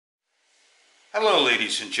Hello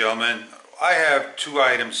ladies and gentlemen, I have two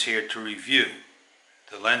items here to review.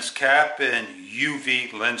 The lens cap and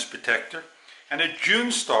UV lens protector and a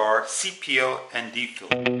June Star CPL ND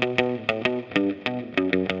filter.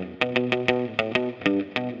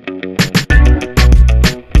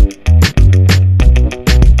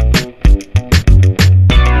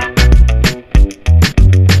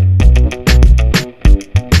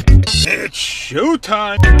 It's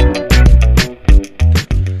showtime!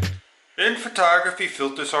 In photography,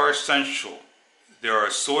 filters are essential. There are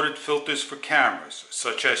assorted filters for cameras,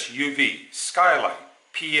 such as UV, skylight,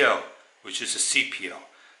 PL, which is a CPL,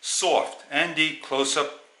 soft, ND,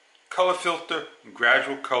 close-up, color filter, and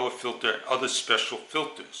gradual color filter, and other special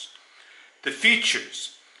filters. The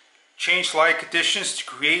features: change light conditions to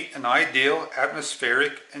create an ideal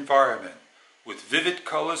atmospheric environment with vivid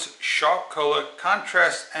colors, sharp color,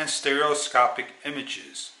 contrast, and stereoscopic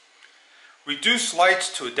images. Reduce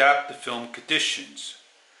lights to adapt to film conditions.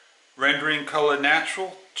 Rendering color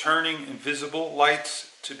natural, turning invisible lights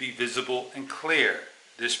to be visible and clear.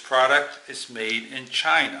 This product is made in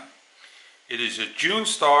China. It is a June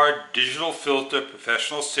Star digital filter,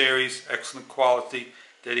 professional series, excellent quality,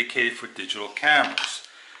 dedicated for digital cameras.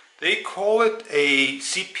 They call it a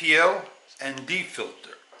CPL ND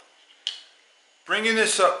filter. Bringing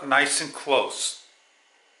this up nice and close.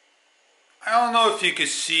 I don't know if you can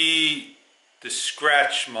see the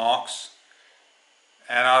scratch marks,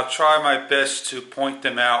 and I'll try my best to point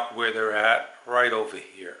them out where they're at, right over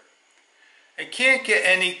here. I can't get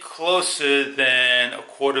any closer than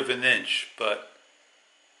 1/4 of an inch, but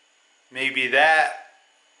maybe that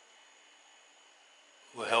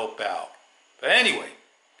will help out. But anyway,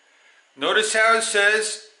 notice how it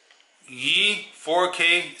says Yi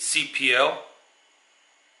 4K CPL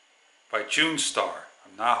by June Star.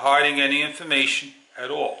 I'm not hiding any information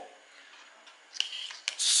at all.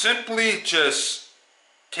 Simply just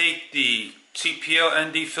take the CPL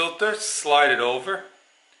ND filter, slide it over.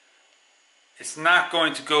 It's not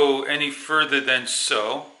going to go any further than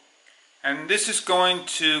so. And this is going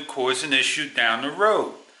to cause an issue down the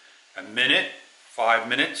road. A minute, 5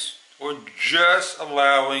 minutes, or just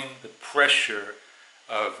allowing the pressure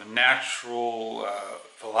of natural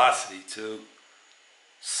velocity to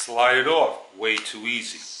slide it off. Way too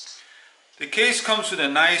easy. The case comes with a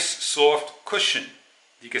nice soft cushion.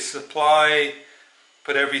 You can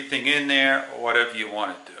put everything in there or whatever you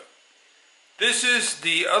want to do. This is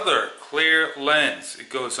the other clear lens. It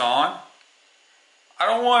goes on. I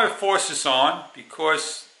don't want to force this on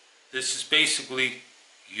because this is basically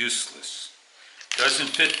useless.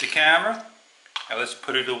 Doesn't fit the camera. Now let's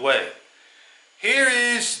put it away. Here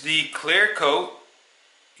is the clear coat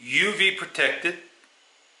UV protected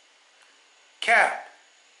cap.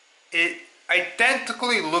 It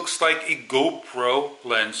identically looks like a GoPro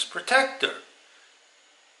lens protector.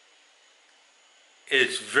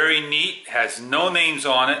 It's very neat, has no names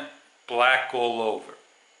on it, black all over.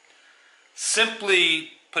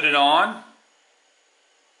 Simply put it on.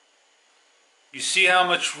 You see how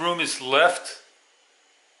much room is left?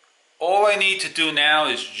 All I need to do now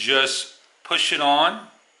is just push it on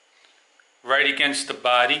right against the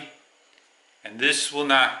body, and this will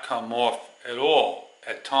not come off at all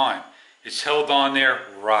at time. It's held on there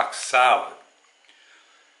rock solid.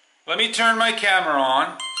 Let me turn my camera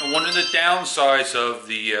on. And one of the downsides of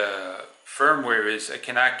the firmware is I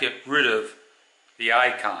cannot get rid of the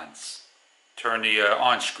icons. Turn the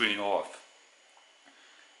on-screen off.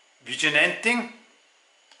 Vision ending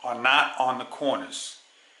are not on the corners.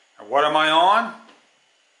 And what am I on?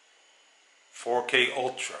 4K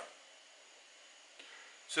Ultra.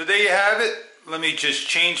 So there you have it. Let me just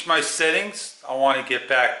change my settings. I want to get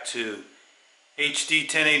back to HD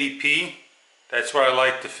 1080p. That's where I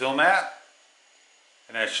like to film at.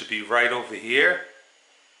 And that should be right over here.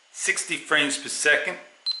 60 frames per second,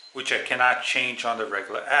 which I cannot change on the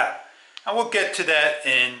regular app. And we'll get to that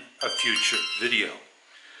in a future video.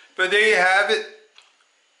 But there you have it.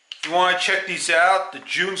 If you want to check these out, the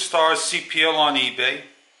June Star CPL on eBay.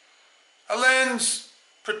 A lens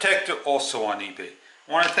protector also on eBay.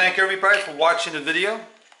 I want to thank everybody for watching the video,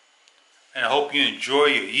 and I hope you enjoy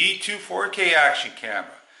your Yi2 4K action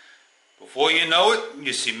camera. Before you know it,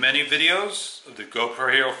 you see many videos of the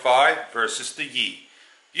GoPro Hero 5 versus the Yi.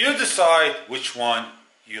 You decide which one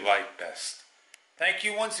you like best. Thank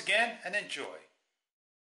you once again, and enjoy.